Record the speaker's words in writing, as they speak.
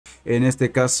En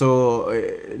este caso,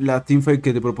 la teamfight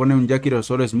que te propone un Jakiro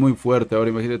solo es muy fuerte. Ahora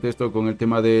imagínate esto con el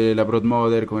tema de la Broad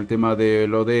Mother, con el tema de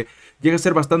lo de... Llega a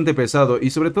ser bastante pesado y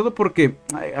sobre todo porque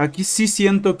aquí sí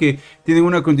siento que tienen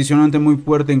una condicionante muy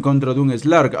fuerte en contra de un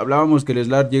Slark. Hablábamos que el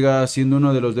Slark llega siendo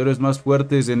uno de los héroes más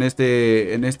fuertes en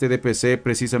este DPC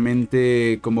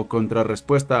precisamente como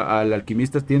contrarrespuesta al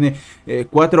alquimista. Tiene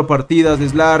 4 partidas de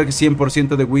Slark,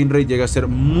 100% de win rate, llega a ser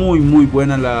muy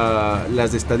buena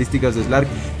las estadísticas de Slark.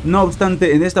 No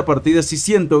obstante, en esta partida sí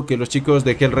siento que los chicos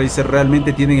de HellRaiser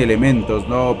realmente tienen elementos,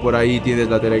 ¿no? Por ahí tienes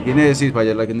la telequinesis,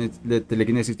 fallas la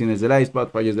telequinesis, tienes del Icepad,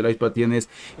 fallas del Icepad, tienes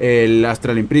el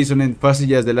Astral Imprisonment,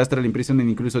 fallas del Astral Imprisonment,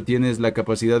 incluso tienes la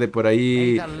capacidad de por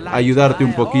ahí ayudarte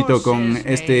un poquito con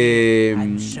este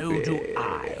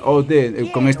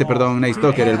Night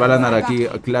Stalker, el Balanar. Aquí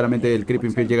claramente el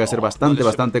Creeping Field llega a ser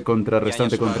bastante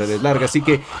contrarrestante contra el Slark, así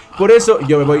que por eso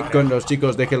yo me voy con los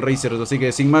chicos de HellRaisers. Así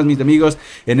que sin más, mis amigos,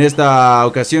 en esta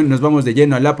ocasión nos vamos de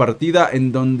lleno a la partida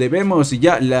en donde vemos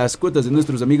ya las cuotas de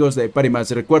nuestros amigos de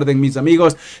Parimatch. Recuerden, mis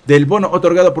amigos, del bono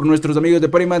otorgado por nuestros amigos de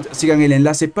Parimatch, sigan el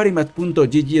enlace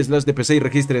parimatch.gg/dpc y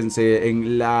regístrense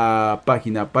en la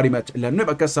página Parimatch, la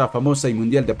nueva casa famosa y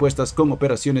mundial de apuestas con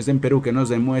operaciones en Perú, que nos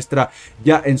demuestra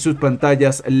ya en sus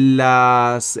pantallas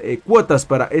las cuotas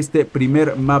para este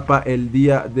primer mapa el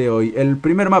día de hoy. El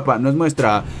primer mapa nos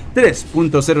muestra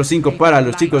 3.05 para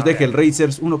los chicos de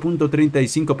HellRaisers,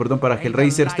 1.35 perdón para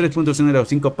HellRaisers,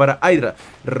 3.05 para HYDRA.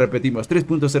 Repetimos,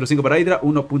 3.05 para HYDRA,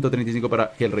 1.35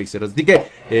 para HellRaisers. Así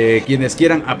que quienes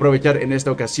quieran aprovechar en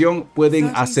esta ocasión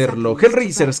pueden hacerlo.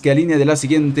 HellRaisers, que alinea de la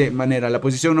siguiente manera: la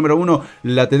posición número 1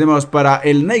 la tenemos para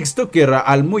el Night Stalker,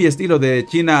 al muy estilo de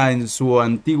China en su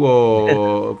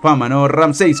antiguo fama, ¿no?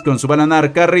 Ramsés con su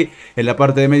Balanar Carry. En la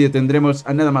parte de medio tendremos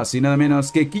a nada más y nada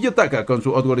menos que Kiyotaka con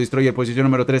su Outward Destroyer, posición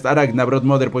número 3, Arachna Broad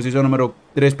Mother, posición número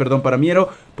 3, perdón, para Miero,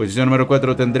 posición número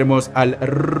 4 tendremos al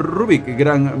Rubik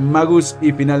Gran Magus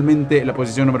y finalmente la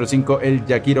posición número 5 el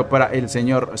Jakiro para el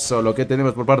señor Solo. ¿Qué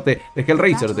tenemos por parte de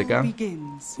HellRaisers de acá?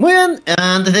 Muy bien,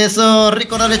 antes de eso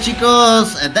recordarles,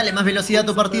 chicos, dale más velocidad a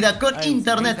tu partida con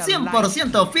internet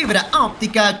 100% fibra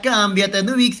óptica. Cámbiate a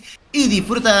Nubix y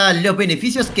disfruta los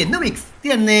beneficios que Nubix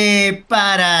tiene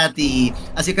para ti.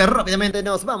 Así que rápidamente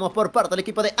nos vamos por parte del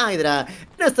equipo de HYDRA.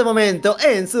 En este momento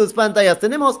en sus pantallas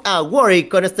tenemos a Warwick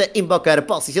con este Invoker,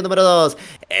 posición número 2.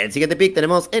 El siguiente pick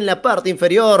tenemos en la parte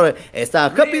inferior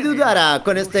está HYDRA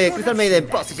con este Crystal Maiden,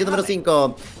 posición número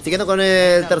 5. Siguiendo con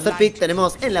el tercer pick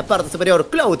tenemos en la parte superior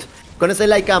Cloud con ese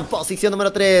Lycan, posición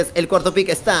número 3. El cuarto pick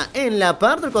está en la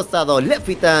parte del costado.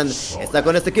 Levitan está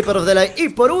con este Keeper of the Light. Y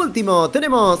por último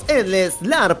tenemos el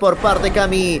Slar por parte de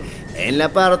Kami en la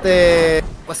parte,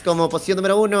 pues como posición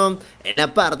número 1 en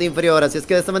la parte inferior. Así es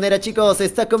que de esta manera, chicos,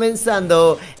 está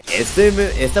comenzando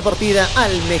esta partida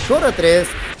al mejor a 3.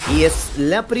 Y es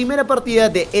la primera partida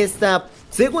de esta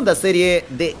segunda serie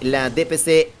de la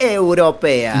DPC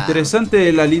europea.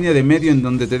 Interesante la línea de medio en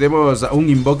donde tenemos a un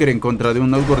Invoker en contra de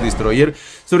un Outward Destroyer.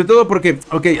 Sobre todo porque,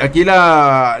 ok, aquí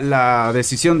la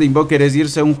decisión de Invoker es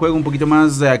irse a un juego un poquito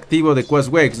más activo de Quest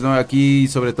Wex, ¿no? Aquí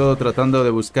sobre todo tratando de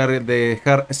buscar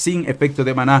dejar sin efecto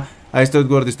de maná a este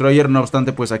Outward Destroyer. No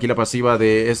obstante, pues aquí la pasiva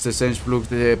de este Sense Flux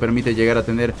te permite llegar a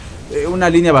tener una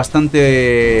línea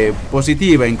bastante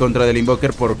positiva en contra del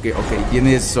Invoker, porque, ok,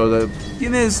 tienes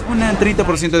un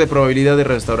 30% de probabilidad de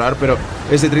restaurar, pero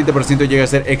ese 30% llega a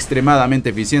ser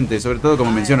extremadamente eficiente, sobre todo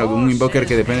como menciono, con un Invoker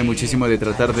que depende muchísimo de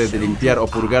tratar de limpiar o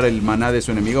purgar el maná de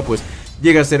su enemigo, pues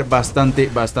llega a ser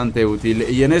bastante útil.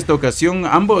 Y en esta ocasión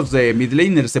ambos mid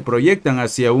laners se proyectan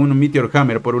hacia un Meteor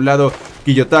Hammer. Por un lado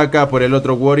Kiyotaka, por el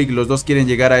otro Warwick. Los dos quieren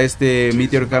llegar a este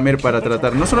Meteor Hammer para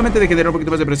tratar no solamente de generar un poquito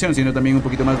más de presión, sino también un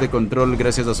poquito más de control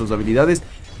gracias a sus habilidades.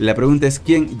 La pregunta es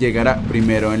quién llegará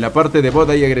primero. En la parte de bot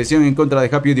hay agresión en contra de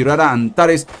HYDRA.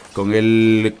 Antares con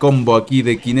el combo aquí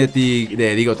de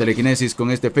telequinesis con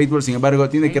este Fateful. Sin embargo,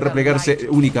 tiene que replegarse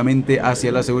únicamente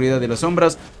hacia la seguridad de las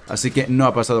sombras, así que no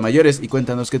ha pasado mayores. Y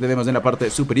cuéntanos qué tenemos en la parte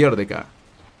superior de acá.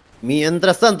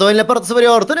 Mientras tanto, en la parte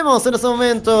superior tenemos en este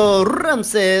momento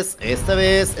Ramsés. Esta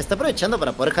vez está aprovechando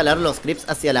para poder jalar los creeps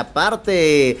hacia la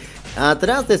parte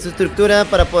atrás de su estructura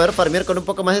para poder farmear con un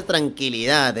poco más de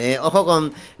tranquilidad, Ojo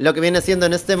con lo que viene haciendo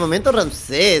en este momento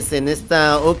Ramsés en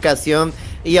esta ocasión.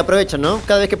 Y aprovecha, ¿no?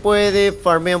 Cada vez que puede,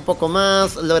 farmea un poco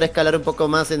más, logra escalar un poco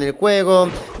más en el juego.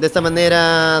 De esta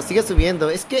manera sigue subiendo.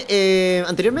 Es que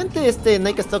anteriormente este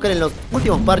Night Stalker en los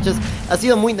últimos parches ha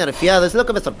sido muy nerfeado. Eso es lo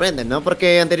que me sorprende, ¿no?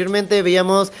 Porque anteriormente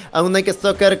veíamos a un Night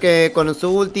Stalker que con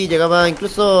su ulti llegaba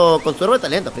incluso con su árbol de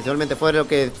talento. Principalmente fue lo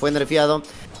que fue nerfeado.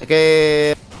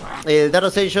 Que el Dark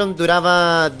Station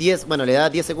duraba 10, bueno, le da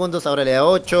 10 segundos, ahora le da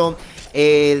 8.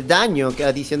 el daño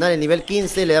adicional en nivel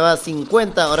 15 le daba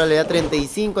 50, ahora le da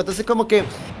 35. Entonces como que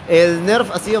el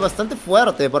nerf ha sido bastante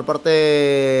fuerte por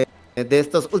parte de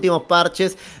estos últimos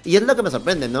parches, y es lo que me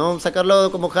sorprende, ¿no? Sacarlo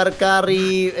como hard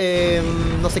carry,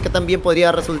 no sé qué tan bien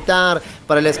podría resultar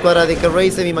para la escuadra de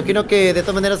HellRaisers. Me imagino que de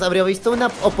todas maneras habría visto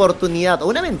una oportunidad, o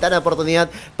una ventana de oportunidad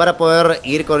para poder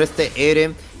ir con este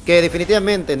héroe, que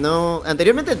definitivamente no,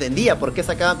 anteriormente entendía por qué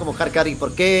sacaba como hard carry,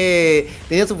 por qué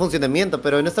tenía su funcionamiento,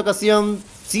 pero en esta ocasión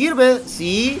sirve,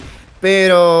 sí,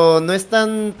 pero no es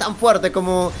tan fuerte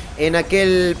como en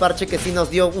aquel parche que sí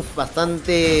nos dio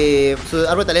bastante su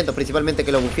árbol de talento, principalmente,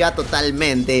 que lo bufea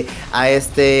totalmente a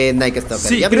este Nike Stalker.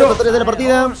 Sí, ya minuto 3 de la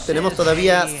partida, tenemos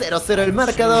todavía 0-0 el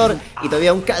marcador y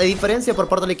todavía un K de diferencia por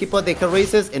parte del equipo de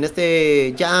HellRaisers en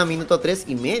este ya minuto 3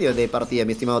 y medio de partida,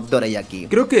 mi estimado Dorayaki.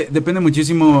 Creo que depende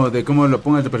muchísimo de cómo lo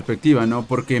pongas de perspectiva, ¿no?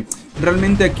 Porque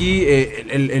realmente aquí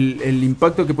el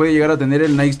impacto que puede llegar a tener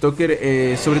el Night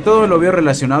Stalker, sobre todo lo veo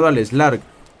relacionado al Slark.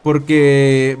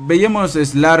 Porque veíamos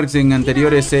Slarks en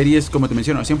anteriores series, como te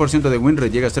menciono, 100% de win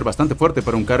rate llega a ser bastante fuerte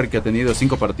para un carry que ha tenido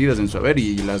 5 partidas en su haber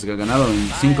y las ha ganado en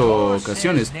 5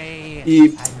 ocasiones.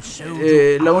 Y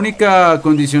la única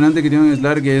condicionante que tiene un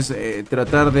Slark es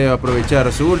tratar de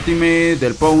aprovechar su ultimate,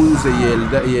 del pounce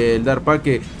y el Darpa,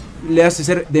 que le hace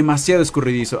ser demasiado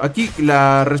escurridizo. Aquí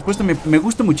la respuesta me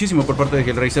gusta muchísimo por parte de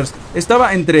HellRaisers.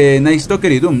 Estaba entre Night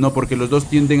Stalker y Doom, ¿no? Porque los dos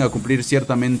tienden a cumplir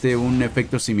ciertamente un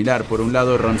efecto similar. Por un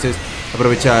lado, Ramsés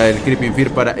aprovecha el Creeping Fear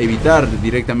para evitar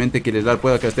directamente que el Slar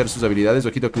pueda castear sus habilidades.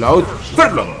 Ojito Cloud,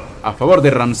 Furlong a favor de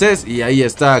Ramsés, y ahí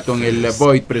está con el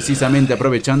Void precisamente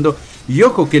aprovechando. Y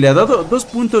ojo que le ha dado 2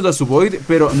 puntos a su Void,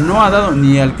 pero no ha dado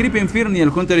ni al Creeping Fear ni al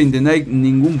Hunter in the Night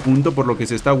ningún punto, por lo que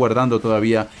se está guardando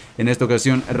todavía en esta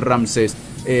ocasión Ramsés.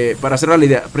 Para cerrar la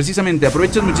idea, precisamente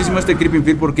aprovechas muchísimo este Creeping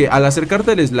Fear porque al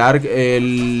acercarte al Slark,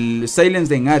 el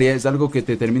Silence en área es algo que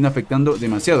te termina afectando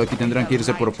demasiado. Aquí tendrán que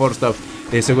irse por Force Staff,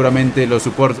 seguramente los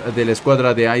supports de la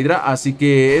escuadra de HYDRA, así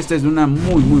que esta es una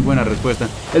muy buena respuesta.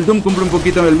 El Doom cumple un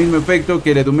poquito el mismo efecto,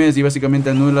 que le dumes y básicamente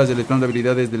anulas el spam de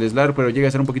habilidades del Slark, pero llega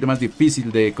a ser un poquito más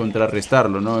difícil de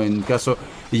contrarrestarlo, ¿no? En caso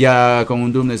ya con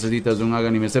un Doom necesitas un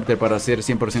Aghanim Scepter para ser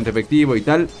 100% efectivo y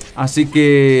tal, así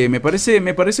que me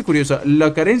parece curiosa.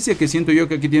 La carencia que siento yo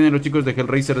que aquí tienen los chicos de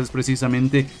HellRaisers es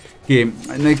precisamente que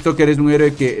Night Stalker es un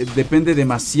héroe que depende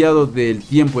demasiado del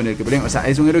tiempo en el que pelean. O sea,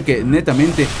 es un héroe que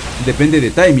netamente depende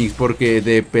de timings, porque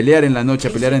de pelear en la noche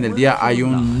a pelear en el día hay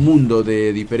un mundo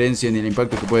de diferencia en el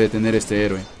impacto que puede tener este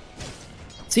héroe.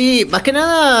 Sí, más que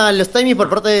nada los timings por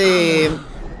parte de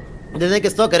Night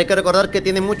Stalker. Hay que recordar que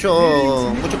tiene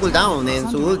mucho cooldown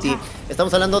en su ulti.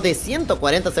 Estamos hablando de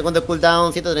 140 segundos de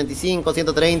cooldown, 135,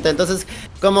 130. Entonces,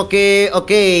 como que,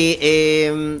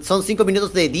 ok, son 5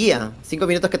 minutos de día. 5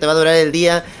 minutos que te va a durar el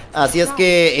día. Así es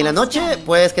que en la noche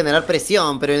puedes generar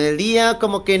presión, pero en el día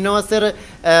como que no va a ser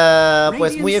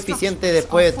pues muy eficiente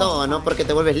después de todo, ¿no? Porque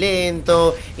te vuelves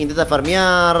lento, intentas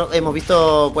farmear. Hemos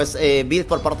visto pues builds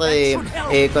por parte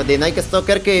de Night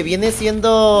Stalker que viene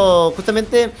siendo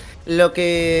justamente lo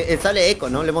que el sale eco,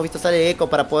 ¿no? Le hemos visto sale eco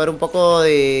para poder un poco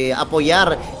de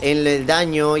apoyar en el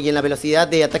daño y en la velocidad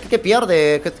de ataque que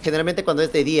pierde generalmente cuando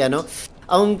es de día, ¿no?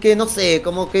 Aunque no sé,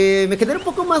 como que me genera un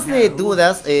poco más de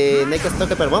dudas Night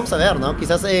Stalker, pero vamos a ver, ¿no?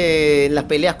 Quizás en las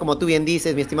peleas, como tú bien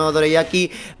dices, mi estimado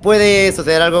Dorayaki, puede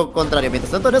suceder algo contrario.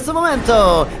 Mientras tanto, en este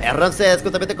momento, Ramsés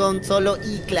justamente con solo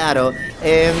y claro,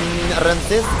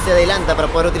 Ramsés se adelanta para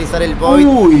poder utilizar el Void.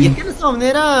 Y es que de esta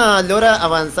manera logra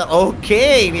avanzar. Ok,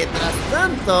 mientras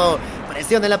tanto,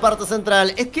 presión en la parte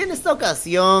central. Es que en esta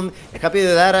ocasión Happy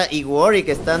Dara y Warwick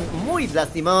están muy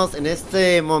lastimados en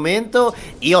este momento.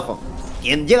 Y ojo,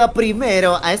 quien llega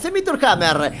primero a ese Meteor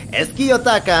Hammer es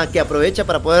Kiyotaka, que aprovecha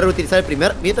para poder utilizar el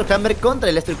primer Meteor Hammer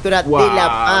contra la estructura de la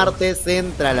parte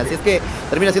central. Así es que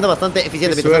termina siendo bastante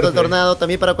eficiente. Mientras tanto, el tornado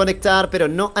también para conectar, pero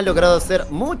no ha logrado hacer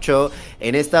mucho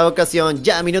en esta ocasión.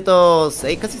 Ya minutos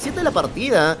 6, casi 7 de la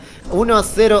partida.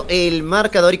 1-0 el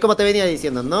marcador. Y como te venía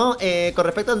diciendo, ¿no? Con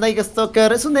respecto al Night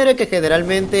Stalker, es un héroe que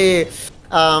generalmente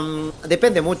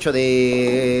depende mucho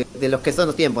de los que son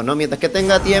los tiempos, ¿no? Mientras que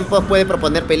tenga tiempos puede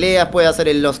proponer peleas, puede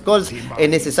hacer los calls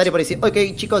necesario para decir, ok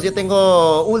chicos, yo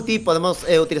tengo ulti, podemos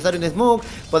utilizar un smoke,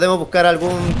 podemos buscar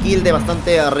algún kill de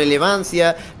bastante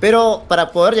relevancia, pero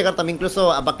para poder llegar también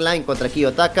incluso a backline contra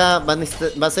Kiyotaka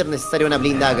va a ser necesaria una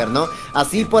blind dagger, ¿no?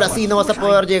 Así por así no vas a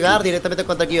poder llegar directamente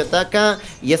contra Kiyotaka,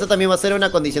 y eso también va a ser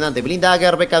una condicionante. Blind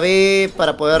dagger, BKB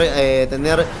para poder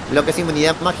tener lo que es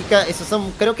inmunidad mágica. Esos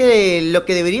son, creo que lo lo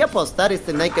que debería apostar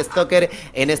este Nike Stalker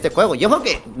en este juego. Y ojo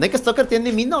que Nike Stalker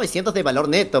tiene 1900 de valor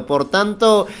neto, por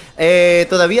tanto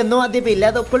todavía no ha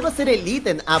develado cuál va a ser el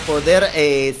ítem a poder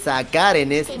sacar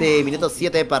en este minuto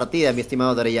 7 de partida, mi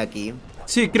estimado Doreyaki.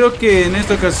 Sí, creo que en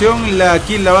esta ocasión la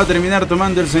kill la va a terminar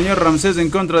tomando el señor Ramsés en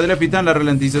contra del Epitán. La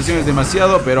ralentización es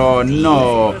demasiado, pero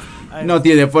no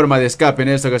tiene forma de escape en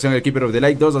esta ocasión el Keeper of the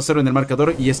Light. 2-0 en el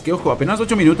marcador. Y es que, ojo, apenas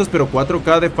 8 minutos, pero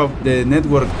 4K de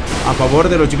network a favor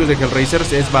de los chicos de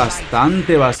HellRaisers es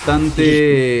bastante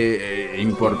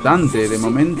importante. De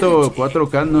momento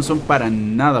 4K no son para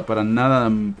nada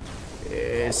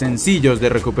sencillos de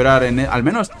recuperar, al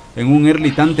menos en un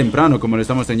early tan temprano como lo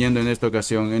estamos teniendo en esta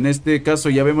ocasión. En este caso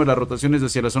ya vemos las rotaciones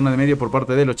hacia la zona de medio por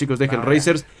parte de los chicos de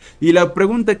HellRaisers. Y la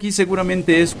pregunta aquí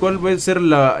seguramente es cuál va a ser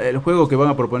el juego que van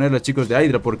a proponer los chicos de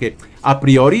HYDRA, porque a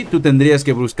priori tú tendrías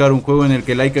que buscar un juego en el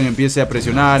que Lycan empiece a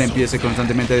presionar, empiece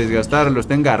constantemente a desgastar, los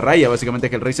tenga a raya básicamente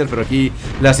HellRaisers, pero aquí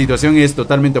la situación es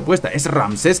totalmente opuesta. Es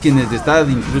Ramsés quien está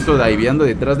incluso diveando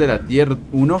detrás de la tier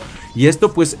 1, y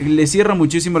esto pues le cierra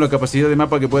muchísimo la capacidad de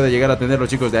mapa que pueda llegar a tener los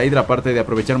chicos de HYDRA, aparte de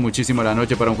aprovechar muchísimo la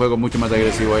noche para un juego mucho más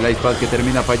agresivo. El Icepad que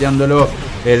termina fallándolo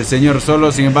el señor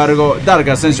solo, sin embargo Dark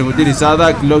Ascension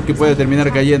utilizada, Cloud que puede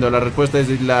terminar cayendo. La respuesta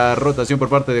es la rotación por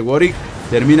parte de Warwick,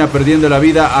 termina perdiendo la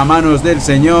vida a manos del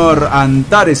señor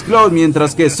Antares Cloud,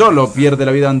 mientras que solo pierde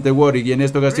la vida ante Warwick. Y en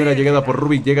esta ocasión la llegada por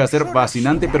Rubik llega a ser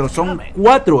fascinante, pero son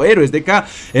 4 héroes de K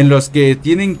en los que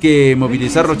tienen que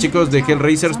movilizar los chicos de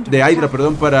HellRaisers, de HYDRA,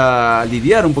 perdón, para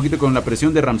lidiar un poquito con la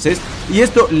presión de Ramsés. Y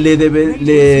esto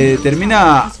le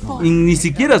termina ni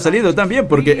siquiera saliendo tan bien,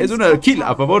 porque es una kill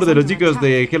a favor de los chicos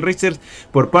de HellRaisers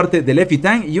por parte del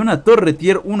Epitán y una torre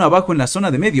tier 1 abajo en la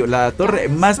zona de medio, la torre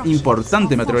más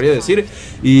importante me atrevería a decir,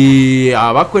 y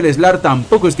abajo el Slar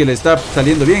tampoco es que le está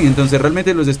saliendo bien. Entonces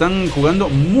realmente los están jugando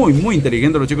muy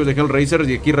inteligente los chicos de HellRaisers,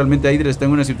 y aquí realmente HYDRA está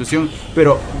en una situación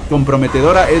pero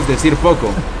comprometedora, es decir poco.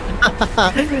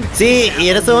 Sí, y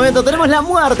en este momento tenemos la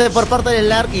muerte por parte del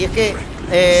Slar, y es que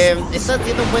está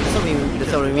haciendo un buen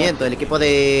desenvolvimiento el equipo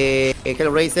de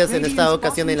HellRaisers en esta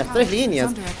ocasión en las 3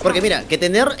 líneas. Porque mira, que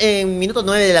tener en minuto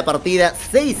 9 de la partida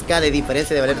 6K de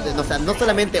diferencia de valor, o sea, no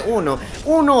solamente 1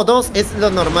 o 2 es lo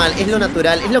normal, es lo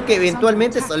natural, es lo que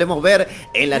eventualmente solemos ver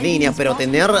en las líneas, pero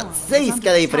tener 6K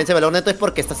de diferencia de valor neto es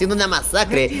porque está haciendo una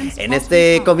masacre en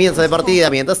este comienzo de partida.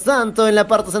 Mientras tanto, en la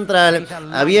parte central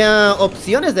había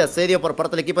opciones de asedio por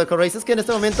parte del equipo de HellRaisers, que en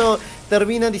este momento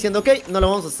terminan diciendo ok, no lo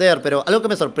vamos a hacer. Pero algo que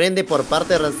me sorprende por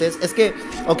parte de Ramsés es que,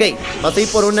 ok, vas a ir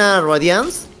por una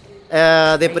Radiance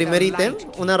de primer ítem,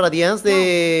 una Radiance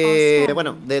de,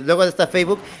 bueno, luego de esta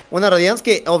Facebook, una Radiance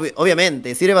que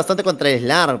obviamente sirve bastante contra el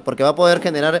Slar, porque va a poder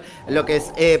generar lo que es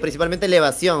principalmente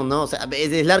elevación, ¿no? O sea,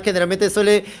 el Slar generalmente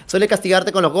suele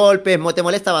castigarte con los golpes, te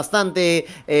molesta bastante,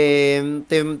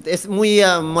 es muy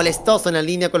molestoso en la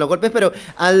línea con los golpes, pero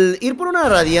al ir por una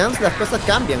Radiance las cosas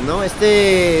cambian, ¿no?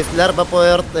 Este Slar va a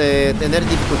poder tener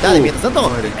dificultades. Mientras tanto,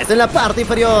 esta es la parte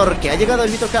inferior que ha llegado el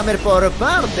Vitro Hammer por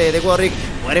parte de Warwick.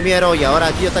 Muere Miero, y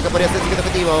ahora Kiyotaka podría ser el siguiente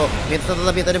objetivo. Mientras tanto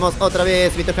también tenemos otra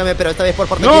vez Vitro Hammer, pero esta vez por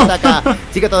parte de Kiyotaka.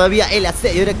 Sigue todavía el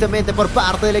asedio directamente por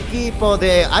parte del equipo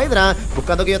de HYDRA,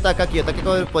 buscando Kiyotaka.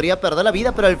 Kiyotaka podría perder la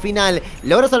vida, pero al final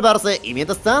logra salvarse. Y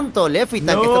mientras tanto,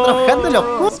 Lefitan, que está trabajando en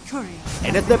los...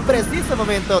 En este preciso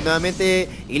momento, nuevamente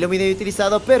iluminado y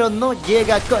utilizado, pero no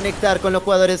llega a conectar con los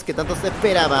jugadores que tanto se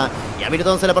esperaba. Y a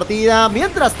minuto 11 de la partida.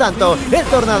 Mientras tanto, el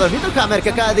tornado, el Vitro Hammer, que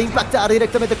acaba de impactar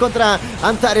directamente contra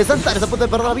Antares. Antares a punto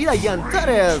de perder la vida y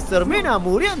Antares termina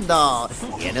muriendo.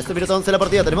 Y en este minuto 11 de la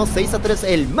partida tenemos 6-3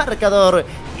 el marcador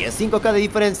y es 5K de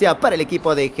diferencia para el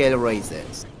equipo de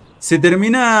HellRaisers. Se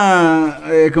termina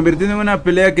convirtiendo en una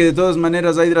pelea que de todas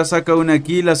maneras HYDRA saca una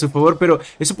kill a su favor, pero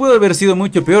eso pudo haber sido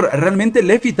mucho peor. Realmente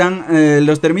Lefitan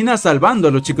los termina salvando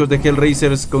a los chicos de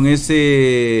HellRaisers con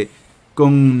ese...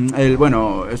 con el,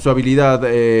 bueno, su habilidad,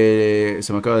 se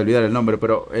me acaba de olvidar el nombre,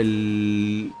 pero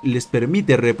les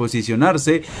permite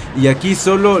reposicionarse, y aquí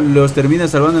solo los termina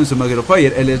salvando en su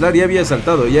Microfire. El Slar ya había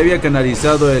saltado, ya había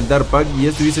canalizado el Dark Pack, y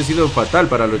esto hubiese sido fatal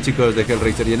para los chicos de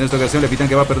HellRaiser. Y en esta ocasión Lefitan,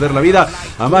 que va a perder la vida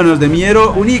a manos de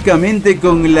Miero, únicamente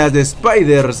con las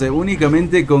Spiders,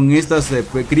 únicamente con estas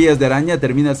crías de araña,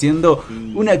 termina siendo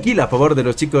una kill a favor de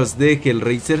los chicos de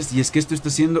HellRaisers. Y es que esto está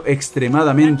siendo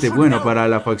extremadamente bueno para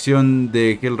la facción rotación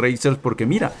de HellRaisers, porque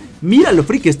mira lo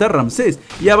free que está Ramsés.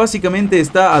 Ya básicamente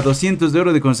está a 200 de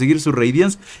oro de conseguir su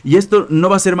Radiance, y esto no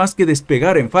va a ser más que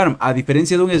despegar en farm, a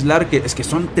diferencia de un Slark que es que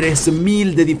son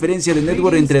 3000 de diferencia de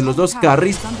network entre los dos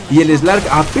carries, y el Slark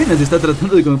apenas está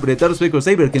tratando de completar su Echo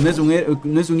Saber, que no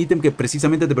es un ítem que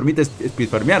precisamente te permite speed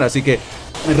farmear, así que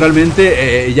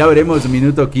realmente ya veremos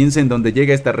minuto 15 en donde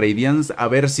llega esta Radiance, a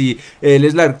ver si el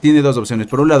Slark tiene dos opciones.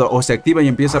 Por un lado, o se activa y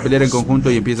empieza a pelear en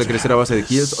conjunto y empieza a crecer a base de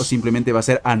kills, o simplemente va a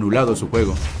ser anulado su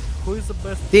juego.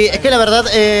 Sí, es que la verdad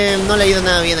no le ha ido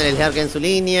nada bien el Slark en su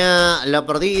línea, lo ha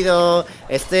perdido.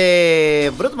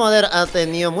 Brute Mother ha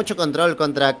tenido mucho control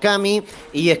contra Kami,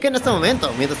 y es que en este momento,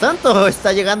 mientras tanto,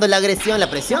 está llegando la agresión, la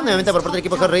presión nuevamente por parte del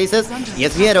equipo de HellRaisers, y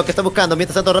es Miero que está buscando.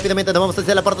 Mientras tanto, rápidamente nos vamos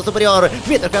hacia la parte superior,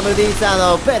 mientras Kami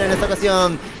utilizado, pero en esta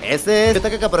ocasión ese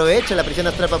ataque que aprovecha la presión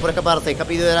astral por escaparse.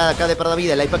 HYDRA acá de perder la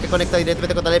vida, el iPad que conecta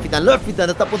directamente contra Lefitan. Lefitan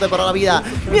está a punto de perder la vida.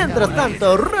 Mientras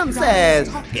tanto, Ramsés,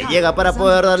 que llega para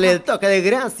poder darle el toque de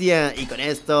gracia, y con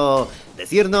esto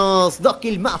decirnos 2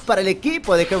 kills más para el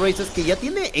equipo de HellRaisers, que ya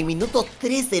tiene en minuto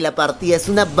 13 la partida. Es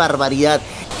una barbaridad,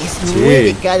 es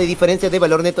 9k de diferencia de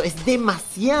valor neto, es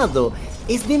demasiado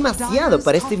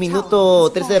para este minuto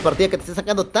 13 de partida que te esté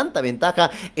sacando tanta ventaja.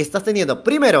 Estás teniendo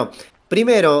primero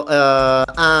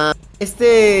a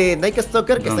Nike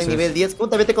Stalker, que está en nivel 10,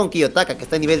 juntamente con Kiyotaka, que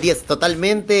está en nivel 10.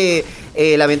 Totalmente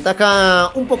la ventaja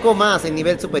un poco más en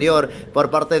nivel superior por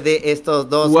parte de estos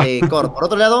dos core. Por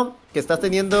otro lado, que estás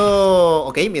teniendo...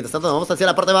 Ok, mientras tanto nos vamos hacia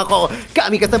la parte de abajo.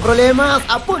 Kami, que está en problemas,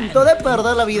 a punto de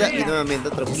perder la vida, y nuevamente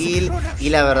otro kill. Y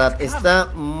la verdad, está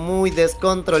muy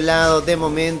descontrolado de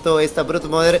momento esta Brute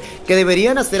Mother, que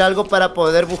deberían hacer algo para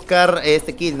poder buscar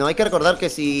este kill, ¿no? Hay que recordar que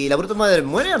si la Brute Mother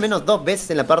muere al menos 2 veces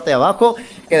en la parte de abajo,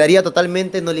 quedaría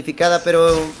totalmente nulificada, pero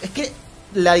es que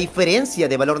la diferencia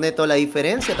de valor neto, la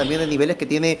diferencia también de niveles que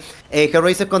tiene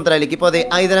HellRaisers contra el equipo de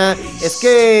HYDRA, es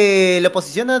que lo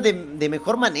posiciona de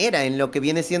mejor manera en lo que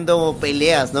viene siendo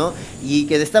peleas, ¿no? Y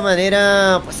que de esta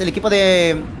manera, pues el equipo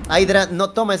de HYDRA no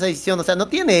toma esa decisión, o sea, no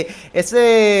tiene esa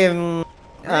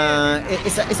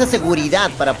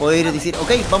seguridad para poder decir,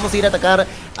 ok, vamos a ir a atacar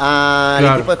al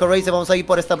equipo de HellRaisers, vamos a ir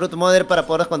por esta Brute Mother para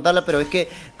poder descontarla, pero es que,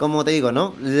 como te digo,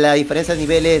 ¿no? La diferencia de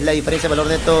niveles, la diferencia de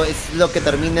valor neto es lo que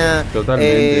termina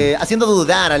haciendo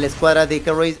dudar a la escuadra de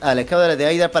HellRaisers, a la escuadra de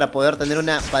HYDRA, para poder tener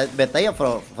una batalla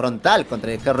frontal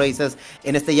contra el HellRaisers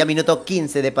en este ya minuto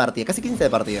 15 de partida, casi 15 de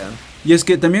partida. Y es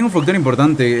que también un factor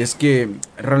importante es que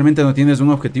realmente no tienes un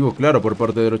objetivo claro por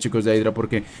parte de los chicos de HYDRA,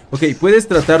 porque, ok, puedes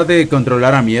tratar de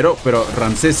controlar a Miero, pero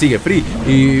Ramsés sigue free,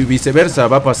 y viceversa,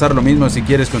 va a pasar lo mismo si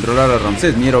quieres controlar a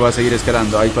Ramsés. Miero va a seguir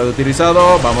escalando. iPad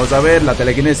utilizado, vamos a ver la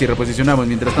telequinesis, reposicionamos.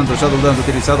 Mientras tanto, Shadow Dance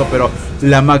utilizado, pero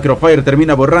la Macrofire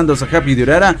termina borrándose a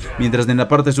HYDRA, mientras en la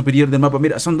parte superior del mapa,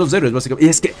 mira, son 2 héroes básicamente. Y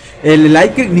es que el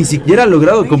Like ni siquiera ha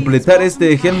logrado completar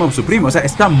este Hellmob Supreme, o sea,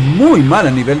 está muy mal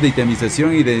a nivel de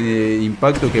itemización y de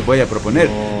impacto que voy a proponer.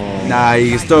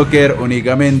 Night Stalker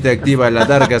únicamente activa la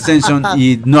Dark Ascension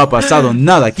y no ha pasado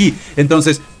nada aquí.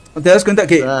 Entonces, te das cuenta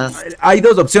que hay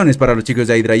dos opciones para los chicos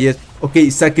de HYDRA, y es, ok,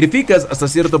 sacrificas hasta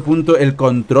cierto punto el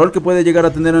control que puede llegar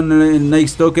a tener en el Night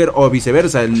Stalker, o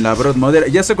viceversa en la Brute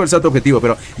Mother. Ya sé cuál sea tu objetivo,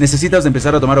 pero necesitas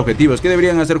empezar a tomar objetivos. ¿Qué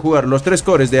deberían hacer? Jugar los 3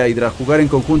 cores de HYDRA, jugar en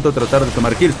conjunto, tratar de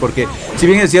tomar kills, porque si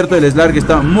bien es cierto, el Slark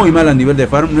está muy mal a nivel de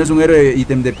farm, no es un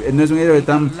héroe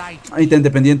tan ítem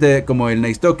dependiente como el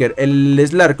Night Stalker. El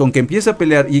Slark, con que empiece a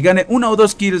pelear y gane 1 o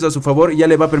 2 kills a su favor, ya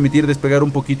le va a permitir despegar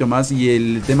un poquito más, y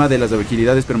el tema de las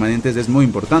agilidades permanentes es muy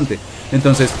importante.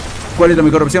 Entonces, ¿cuál es la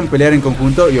mejor opción? Pelear en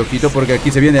conjunto, y ojito porque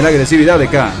aquí se viene la agresividad de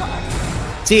K.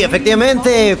 Sí,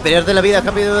 efectivamente, pelearte la vida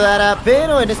HYDRA,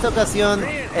 pero en esta ocasión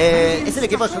es el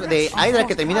equipo de HYDRA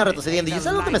que termina retrocediendo, y eso es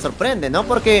algo que me sorprende, ¿no?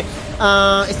 Porque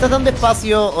está dando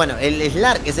espacio, bueno, el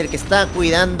Slark es el que está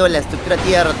cuidando la estructura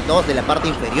tier 2 de la parte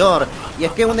inferior, y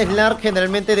es que un Slark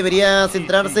generalmente debería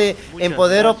centrarse en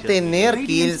poder obtener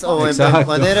kills, o en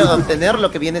poder obtener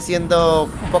lo que viene siendo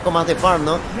un poco más de farm,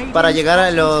 ¿no? Para llegar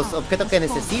a los objetos que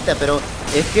necesita, pero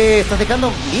es que estás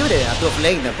dejando libre a tu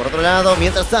offlaner. Por otro lado,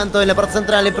 mientras tanto, en la parte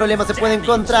central el problema se puede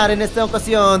encontrar en esta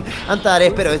ocasión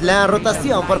Antares, pero es la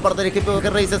rotación por parte del equipo de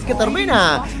HellRaisers que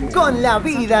termina con la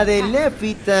vida de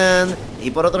Lefitan. Y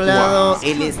por otro lado,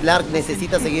 el Slark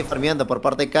necesita seguir farmeando por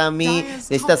parte de Kami,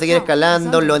 necesita seguir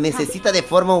escalando, lo necesita de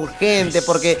forma urgente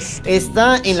porque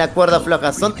está en la cuerda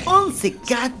floja. Son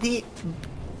 11k de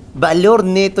valor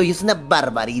neto y es una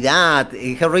barbaridad.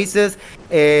 HellRaisers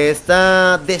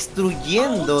está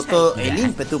destruyendo todo el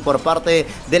ímpetu por parte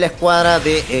de la escuadra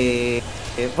de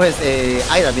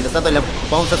HYDRA, mientras tanto el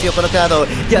bounce ha sido colocado,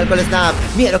 y el snap,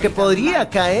 Miero que podría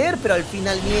caer, pero al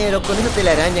final Miero con esa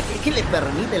telaraña, que le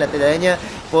permite la telaraña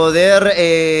poder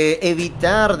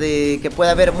evitar de que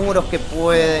pueda haber muros que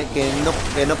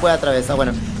no pueda atravesar,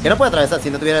 bueno, que no puede atravesar si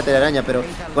no tuviera la telaraña, pero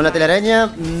con la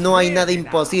telaraña no hay nada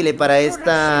imposible para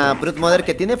esta Brute Mother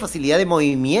que tiene facilidad de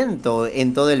movimiento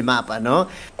en todo el mapa, ¿no?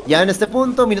 Ya en este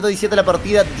punto, minuto 17 de la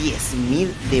partida,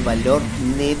 10.000 de valor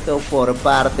neto por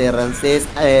parte de Ramsés,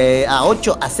 a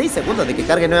 8 a 6 segundos de que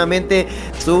cargue nuevamente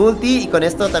su ulti, y con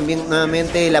esto también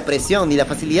nuevamente la presión y la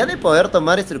facilidad de poder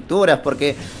tomar estructuras,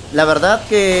 porque la verdad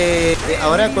que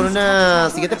ahora con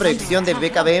una siguiente proyección de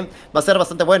BKB va a ser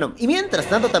bastante bueno. Y mientras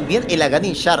tanto también el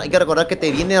Aganin Shard, hay que recordar que te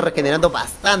viene regenerando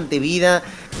bastante vida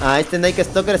a este Nike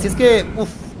Stalker, así es que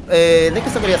Nike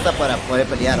Stalker ya está para poder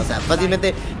pelear, o sea,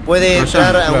 fácilmente puede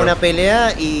entrar a una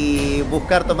pelea y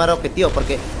buscar tomar objetivos,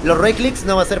 porque los right clicks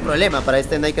no va a ser problema para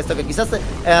este Nike Stalker. Quizás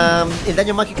el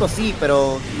daño mágico sí,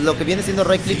 pero lo que viene siendo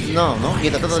right clicks no.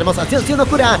 Mientras tanto tenemos acción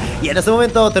oscura, y en ese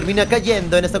momento termina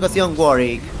cayendo en esta ocasión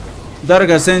Warwick.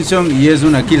 Dark Ascension, y es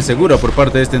una kill segura por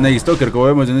parte de este Night Stalker. Como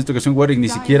vemos en esta ocasión, Warwick ni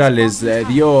siquiera les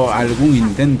dio algún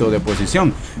intento de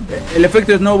posición. El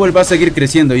efecto Snowball va a seguir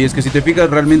creciendo, y es que si te fijas,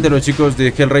 realmente los chicos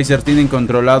de HellRaisers tienen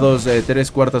controlados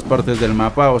 3/4 partes del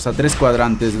mapa, o sea, 3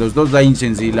 cuadrantes. Los 2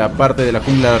 Ancients y la parte de la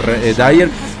jungla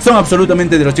Dire son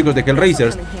absolutamente de los chicos de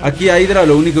HellRaisers. Aquí HYDRA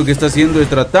lo único que está haciendo es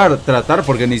tratar,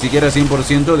 porque ni siquiera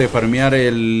 100% de farmear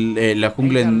la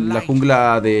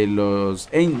jungla de los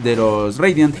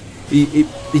Radiant. Y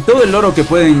todo el oro que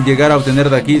pueden llegar a obtener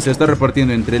de aquí se está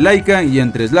repartiendo entre Laika y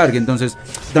entre Slark. Entonces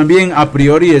también a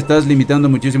priori estás limitando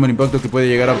muchísimo el impacto que puede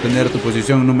llegar a obtener tu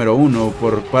posición número 1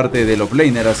 por parte del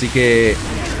offlaner. Así que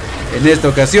en esta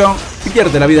ocasión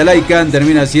pierde la vida Laika,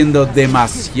 termina siendo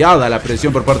demasiada la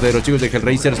presión por parte de los chicos de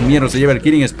HellRaisers. Miero se lleva el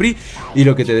killing spree, y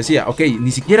lo que te decía, ok,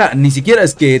 ni siquiera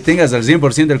es que tengas al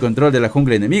 100% el control de la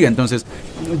jungla enemiga. Entonces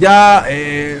ya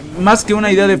más que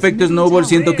una idea de efecto Snowball,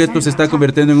 siento que esto se está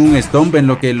convirtiendo en un stomp, en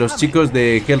lo que los chicos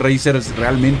de HellRaisers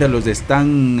realmente los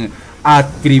están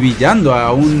acribillando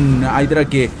a un HYDRA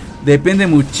que depende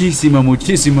muchísimo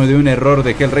de un error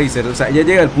de HellRaiser. O sea, ya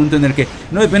llega el punto en el que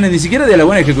no depende ni siquiera de la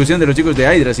buena ejecución de los chicos de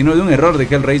HYDRA, sino de un error de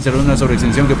HellRaiser, una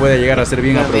sobreextensión que puede llegar a ser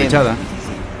bien aprovechada.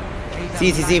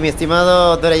 Sí, mi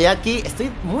estimado Dorayaki, estoy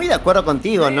muy de acuerdo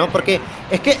contigo, ¿no? Porque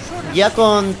es que ya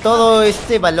con todo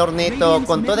este valor neto,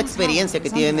 con toda experiencia que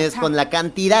tienes, con la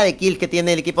cantidad de kills que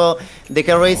tiene el equipo de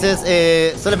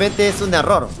HellRaisers, solamente es un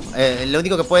error. Lo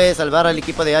único que puede salvar al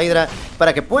equipo de HYDRA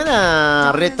para que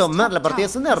pueda retomar la partida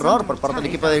es un error por parte del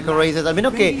equipo de HellRaisers, al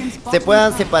menos que se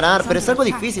puedan separar, pero es algo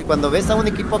difícil cuando ves a un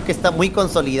equipo que está muy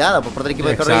consolidado por parte del equipo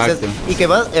de HellRaisers y que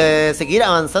va a seguir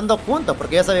avanzando juntos,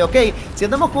 porque ya sabe, ok, si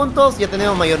andamos juntos ya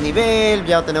tenemos mayor nivel,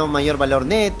 ya tenemos mayor valor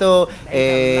neto,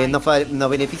 nos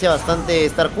beneficia bastante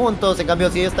estar juntos. En cambio,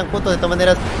 si ellos están juntos, de todas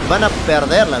maneras van a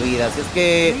perder la vida, así es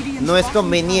que no es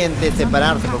conveniente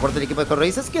separarse por parte del equipo de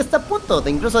HellRaisers, que está a punto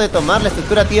incluso de tomar la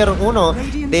estructura tier 1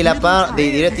 de la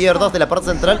tier 2 de la parte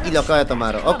central, y lo acaba de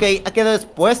tomar. Ok, ha quedado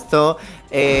expuesto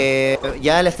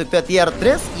ya la estructura tier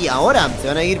 3, y ahora se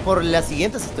van a ir por las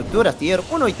siguientes estructuras, tier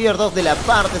 1 y tier 2 de la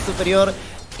parte superior.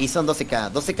 Y son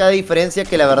 12k de diferencia,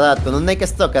 que la verdad, con un Nike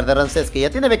Stalker de Ramsés que ya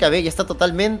tiene BKB, ya está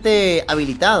totalmente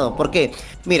habilitado. ¿Por qué?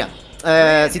 Mira,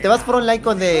 si te vas por online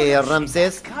con de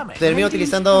Ramsés, termina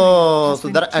utilizando su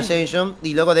Dark Ascension,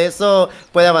 y luego de eso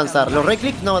puede avanzar. Los right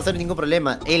clicks no va a ser ningún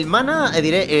problema. El mana,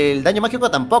 el daño mágico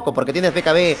tampoco, porque tienes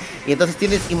BKB y entonces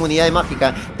tienes inmunidad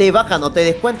mágica. Te bajan o te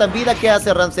descuentan vida. ¿Qué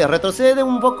hace Ramsés? Retrocede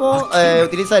un poco,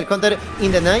 utiliza el counter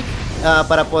in the night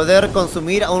para poder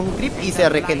consumir a un creep y se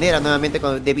regenera nuevamente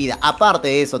de vida. Aparte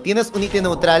de eso, tienes un ítem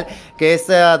neutral que es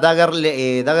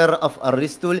Dagger of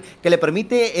Aristotle, que le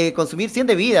permite consumir 100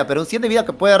 de vida, pero un 100 de vida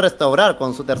que puede restaurar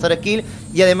con su tercer skill,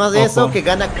 y además de eso que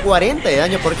gana 40 de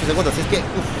daño por 8 segundos. Así es que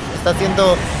está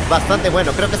siendo bastante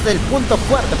bueno. Creo que este es el punto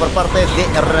fuerte por parte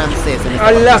de Ramsés.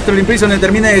 Al Astral Imprison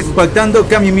termina impactando.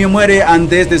 Kami Mew muere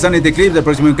ante este Sanity Eclipse. El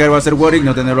próximo en caer va a ser Warwick,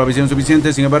 no tener la visión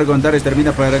suficiente. Sin embargo, Antares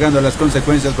termina pagando las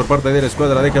consecuencias por parte de la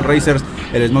escuadra de HellRaisers.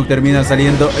 El smoke termina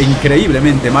saliendo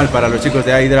increíblemente mal para los chicos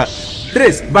de HYDRA.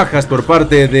 3 bajas por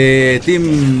parte de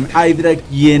Team HYDRA,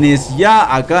 quienes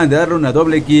ya acaban de darle una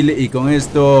doble kill, y con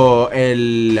esto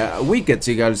el Wicked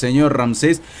sigue al señor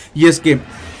Ramsés. Y es que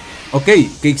Ok,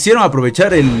 que quisieron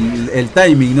aprovechar el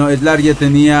timing, ¿no? Slar ya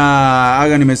tenía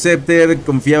Aghanim Scepter,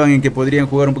 confiaban en que podrían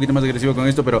jugar un poquito más agresivo con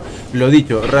esto, pero lo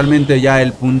dicho, realmente ya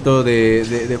el punto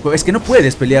de juego es que no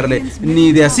puedes pelearle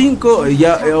ni de a 5, y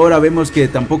ya ahora vemos que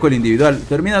tampoco el individual.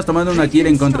 Terminas tomando una kill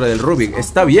en contra del Rubik.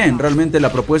 Está bien, realmente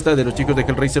la propuesta de los chicos de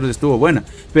HellRaisers estuvo buena,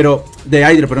 pero de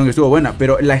HYDRA, perdón, estuvo buena,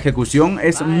 pero la ejecución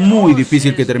es muy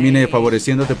difícil que termine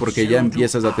favoreciéndote porque ya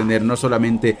empiezas a tener no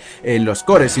solamente en los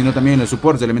cores, sino también en los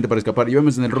supports, elemento para escapar. Ya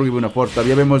vemos en el Rubik una Fortab,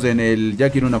 ya vemos en el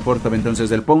Jakir una Fortab,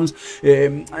 entonces el Pons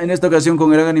en esta ocasión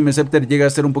con el Aghanim Scepter llega a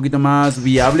ser un poquito más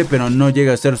viable, pero no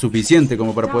llega a ser suficiente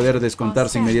como para poder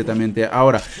descontarse inmediatamente.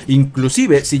 Ahora,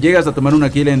 inclusive si llegas a tomar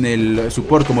una kill en el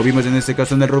support, como vimos en este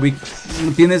caso en el Rubik,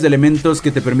 tienes elementos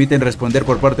que te permiten responder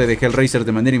por parte de HellRaisers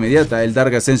de manera inmediata. El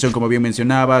Dark Ascension, como bien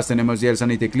mencionabas, tenemos ya el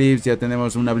Sanity Eclipse, ya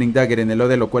tenemos una Blink Dagger en el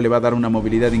Ode, lo cual le va a dar una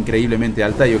movilidad increíblemente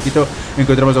alta. Y ojito,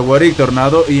 encontramos a Warwick,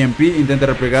 Tornado, EMP, intenta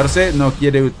replegarse, no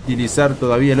quiere utilizar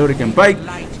todavía el Hurricane Pike.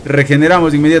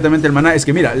 Regeneramos inmediatamente el maná. Es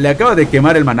que mira, le acaba de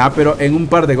quemar el maná, pero en un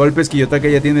par de golpes Kiyotaka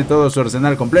ya tiene todo su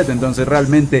arsenal completo. Entonces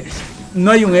realmente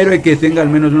no hay un héroe que tenga al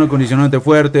menos una condicionante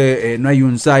fuerte, no hay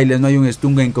un silence, no hay un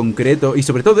stun en concreto, y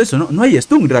sobre todo eso, no hay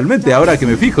stun realmente, ahora que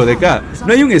me fijo de acá,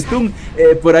 no hay un stun.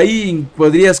 Por ahí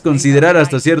podrías considerar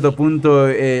hasta cierto punto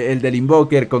el del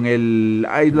Invoker con el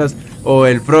Ice Blast o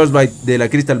el Frostbite de la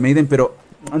Crystal Maiden, pero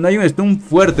no hay un stun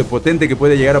fuerte, potente, que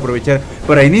puede llegar a aprovechar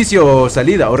para inicio o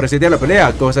salida o resetear la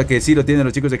pelea, cosa que sí lo tienen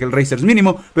los chicos de HellRaisers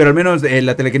mínimo, pero al menos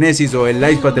la telequinesis o el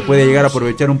Icepad te puede llegar a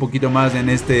aprovechar un poquito más en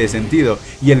este sentido.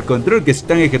 Y el control que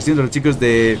están ejerciendo los chicos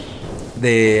de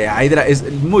HYDRA es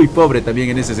muy pobre también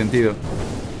en ese sentido.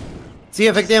 Sí,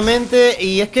 efectivamente,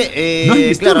 y es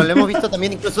que, claro, lo hemos visto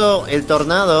también incluso el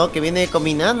Tornado que viene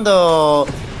combinando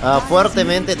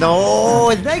fuertemente. No,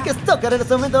 el Nike Stalker en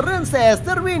este momento Renses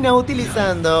termina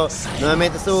utilizando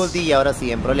nuevamente su ulti y ahora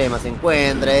sí en problemas se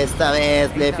encuentra esta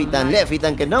vez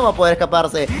Lefitan que no va a poder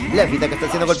escaparse. Lefitan que está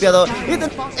siendo golpeado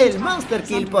y el Monster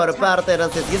Kill por parte de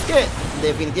Renses. Y es que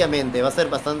definitivamente va a ser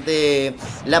bastante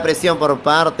la presión por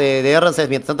parte de Renses.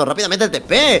 Mientras tanto, rápidamente el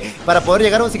TP para poder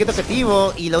llegar a un siguiente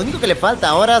objetivo, y lo único que le falta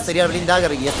ahora sería el Blind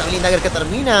Dagger, y esta Blind Dagger que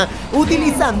termina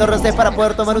utilizando Renses para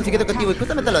poder tomar un siguiente objetivo. Y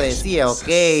justamente lo decía, ok,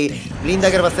 Blind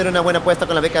Dagger va a ser una buena apuesta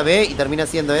con la BKB y termina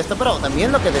haciendo esto, pero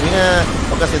también lo que termina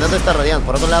ocasionando esta Radiant.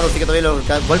 Por otro lado, sí que todavía lo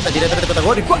golpea directamente contra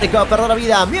Warwick, va a perder la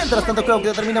vida. Mientras tanto, Cloud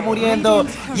que termina muriendo,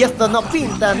 y esto no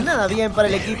pinta nada bien para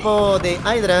el equipo de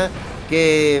HYDRA,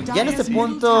 que ya en este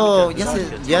punto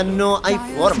ya no hay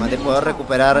forma de poder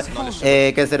recuperar,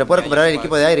 que se le pueda recuperar el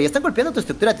equipo de HYDRA. Y están golpeando tu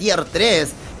estructura tier 3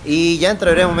 y ya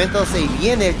entre breves momentos se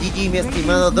viene el GG, mi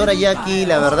estimado Dorayaki.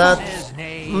 La verdad,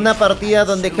 una partida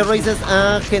donde HellRaisers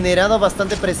ha generado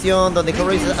bastante presión, donde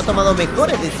HellRaisers ha tomado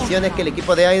mejores decisiones que el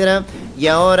equipo de HYDRA, y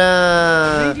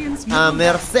ahora a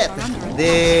merced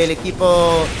del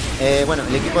equipo,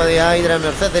 el equipo de HYDRA, a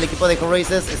merced del equipo de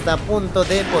HellRaisers, está a punto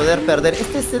de poder perder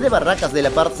este set de barracas de la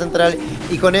parte central,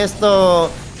 y con esto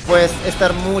pues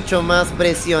estar mucho más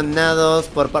presionados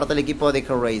por parte del equipo de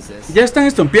HellRaisers. Ya están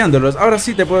estompeándolos. Ahora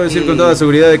sí te puedo decir con toda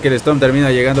seguridad de que el Stomp termina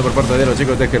llegando por parte de los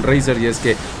chicos de HellRaisers, y es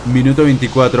que minuto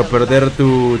 24, perder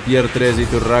tu tier 3 y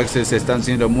tus Raxes están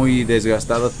siendo muy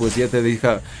desgastados, pues ya te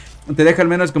deja al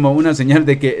menos como una señal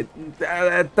de que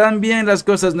tan bien las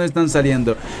cosas no están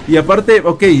saliendo. Y aparte,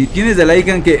 ok, tienes el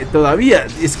Icon que todavía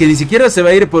es que ni siquiera se va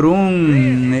a ir por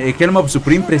un Hellmob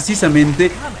Supreme, precisamente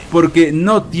porque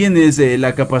no tienes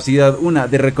la capacidad, una,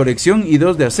 de recolección y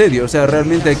dos, de asedio. O sea,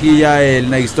 realmente aquí ya el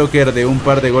Night Stalker de un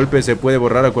par de golpes se puede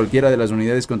borrar a cualquiera de las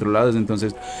unidades controladas.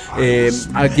 Entonces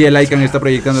aquí el Icon está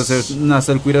proyectando unas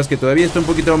Alcuiras que todavía está un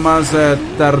poquito más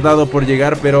tardado por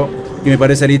llegar, pero que me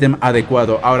parece el ítem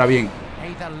adecuado. Ahora bien,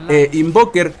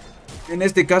 Invoker en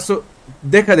este caso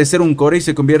deja de ser un core y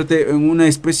se convierte en una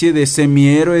especie de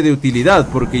semi-héroe de utilidad,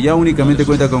 porque ya únicamente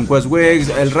cuenta con Quaswex,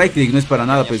 el right click no es para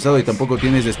nada pesado y tampoco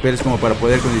tienes spells como para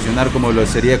poder condicionar como lo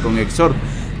sería con Exort.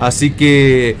 Así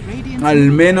que al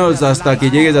menos hasta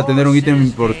que llegues a tener un ítem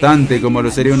importante como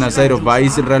lo sería una Sire of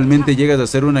Vice, realmente llegas a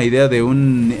hacer una idea de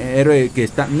un héroe que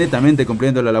está netamente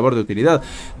cumpliendo la labor de utilidad.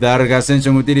 Dark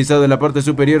Ascension utilizado en la parte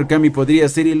superior, Kami podría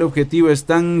ser el objetivo.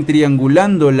 Están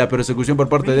triangulando la persecución por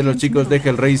parte de los chicos de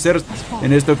HellRaisers.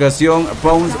 En esta ocasión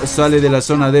Pounce sale de la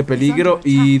zona de peligro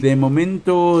y de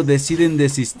momento deciden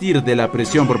desistir de la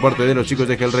presión por parte de los chicos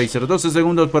de HellRaisers. 12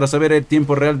 segundos para saber el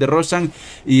tiempo real de Roshan,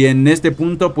 y en este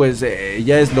punto pues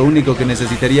ya es lo único que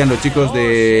necesitarían los chicos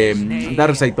de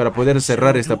Darkseid para poder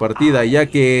cerrar esta partida, ya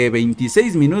que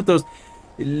 26 minutos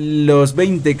los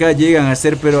 20k llegan a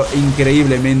ser pero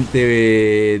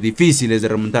increíblemente difíciles de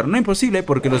remontar. No imposible,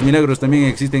 porque los milagros también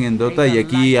existen en Dota, y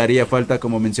aquí haría falta,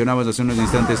 como mencionamos hace unos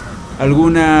instantes,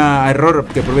 alguna error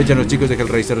que aprovechan los chicos de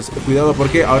HellRaisers. Cuidado,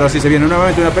 porque ahora sí se viene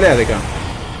nuevamente una pelea de K.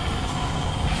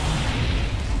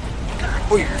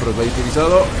 Uy, Frostbite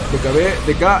utilizado.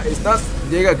 DKB, DK, estás.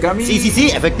 Llega Kami. Sí,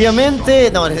 efectivamente.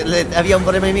 No, había un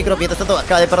problema en el micro. Mientras tanto,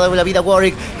 acaba de perder la vida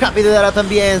Warwick. Happy de Dara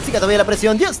también. Sigue todavía la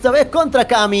presión. Y esta vez contra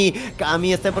Kami.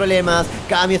 Kami está en problemas.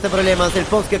 El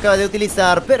post que acaba de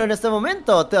utilizar. Pero en este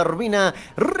momento termina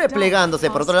replegándose.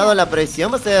 Por otro lado, la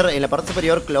presión va a ser en la parte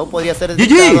superior. Clow podría ser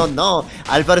desdicado. No,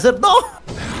 al parecer no.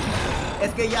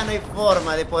 Es que ya no hay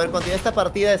forma de poder continuar. Esta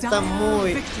partida está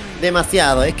muy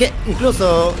demasiado. Es que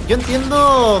incluso yo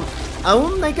entiendo.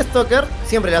 Aún Nike Stalker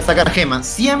siempre le va a sacar gema.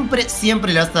 Siempre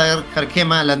le va a sacar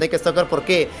gema a la Nike Stalker. ¿Por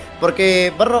qué?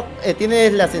 Porque Barro tiene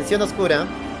la ascensión oscura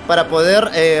para poder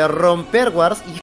romper wars. Y